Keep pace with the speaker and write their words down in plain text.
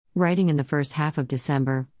Writing in the first half of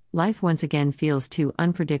December, life once again feels too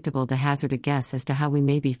unpredictable to hazard a guess as to how we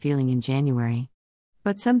may be feeling in January.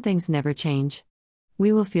 But some things never change.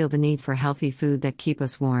 We will feel the need for healthy food that keep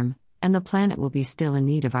us warm, and the planet will be still in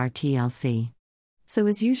need of our TLC. So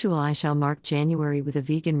as usual, I shall mark January with a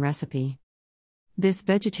vegan recipe. This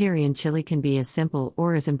vegetarian chili can be as simple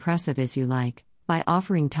or as impressive as you like, by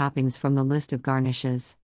offering toppings from the list of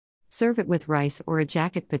garnishes. Serve it with rice or a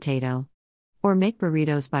jacket potato. Or make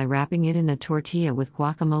burritos by wrapping it in a tortilla with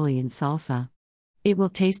guacamole and salsa. It will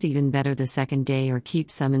taste even better the second day, or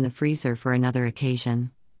keep some in the freezer for another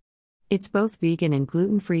occasion. It's both vegan and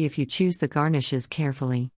gluten-free if you choose the garnishes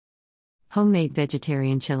carefully. Homemade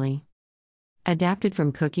vegetarian chili. Adapted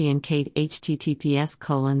from Cookie and Kate,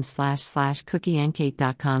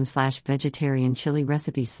 https://cookieandkate.com/vegetarian chili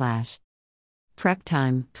recipe/. Prep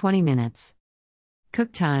time 20 minutes.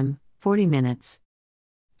 Cook time 40 minutes.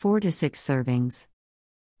 4 to 6 servings.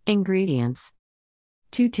 Ingredients: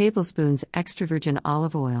 2 tablespoons extra virgin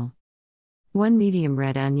olive oil, 1 medium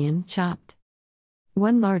red onion chopped,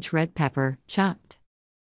 1 large red pepper chopped,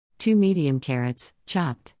 2 medium carrots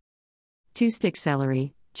chopped, 2 stick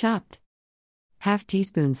celery chopped, ½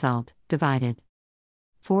 teaspoon salt divided,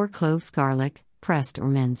 4 cloves garlic pressed or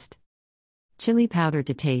minced, chili powder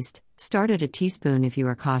to taste, start at a teaspoon if you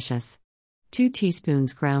are cautious, 2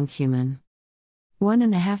 teaspoons ground cumin,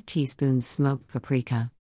 1½ teaspoons smoked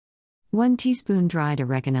paprika, 1 teaspoon dried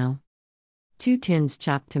oregano, 2 tins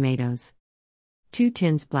chopped tomatoes, 2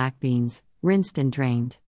 tins black beans, rinsed and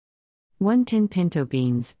drained, 1 tin pinto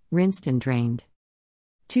beans, rinsed and drained,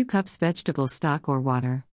 2 cups vegetable stock or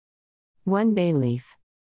water, 1 bay leaf,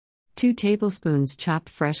 2 tablespoons chopped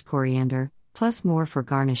fresh coriander, plus more for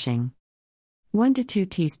garnishing, 1 to 2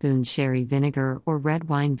 teaspoons sherry vinegar or red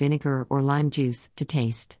wine vinegar or lime juice to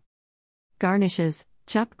taste. Garnishes: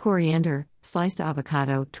 chopped coriander, sliced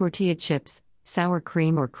avocado, tortilla chips, sour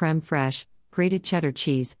cream or creme fraiche, grated cheddar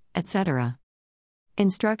cheese, etc.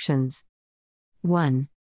 Instructions: 1.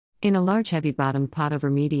 In a large heavy-bottomed pot over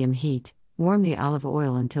medium heat, warm the olive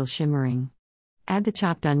oil until shimmering. Add the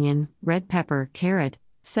chopped onion, red pepper, carrot,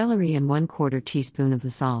 celery and 1/4 teaspoon of the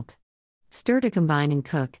salt. Stir to combine and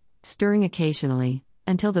cook, stirring occasionally,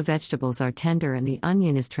 until the vegetables are tender and the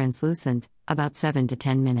onion is translucent, about 7 to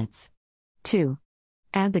 10 minutes. 2.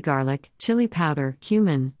 Add the garlic, chili powder,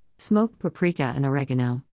 cumin, smoked paprika and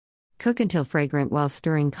oregano. Cook until fragrant while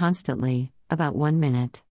stirring constantly, about 1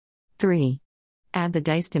 minute. 3. Add the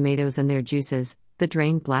diced tomatoes and their juices, the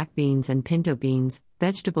drained black beans and pinto beans,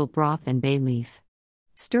 vegetable broth and bay leaf.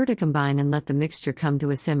 Stir to combine and let the mixture come to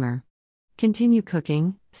a simmer. Continue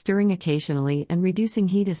cooking, stirring occasionally and reducing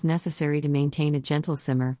heat as necessary to maintain a gentle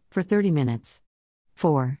simmer, for 30 minutes.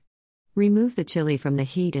 4. Remove the chili from the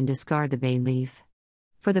heat and discard the bay leaf.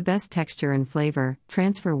 For the best texture and flavor,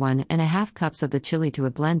 transfer 1½ cups of the chili to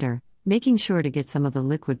a blender, making sure to get some of the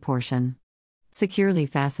liquid portion. Securely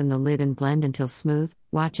fasten the lid and blend until smooth,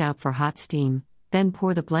 watch out for hot steam, then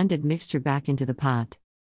pour the blended mixture back into the pot.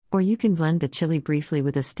 Or you can blend the chili briefly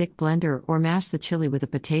with a stick blender or mash the chili with a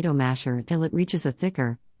potato masher till it reaches a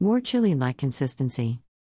thicker, more chili-like consistency.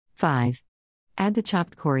 5. Add the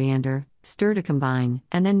chopped coriander, stir to combine,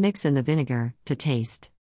 and then mix in the vinegar, to taste.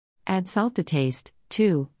 Add salt to taste,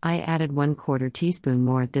 too. I added 1/4 teaspoon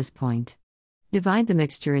more at this point. Divide the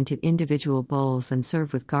mixture into individual bowls and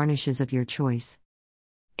serve with garnishes of your choice.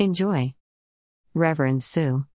 Enjoy! Reverend Sue.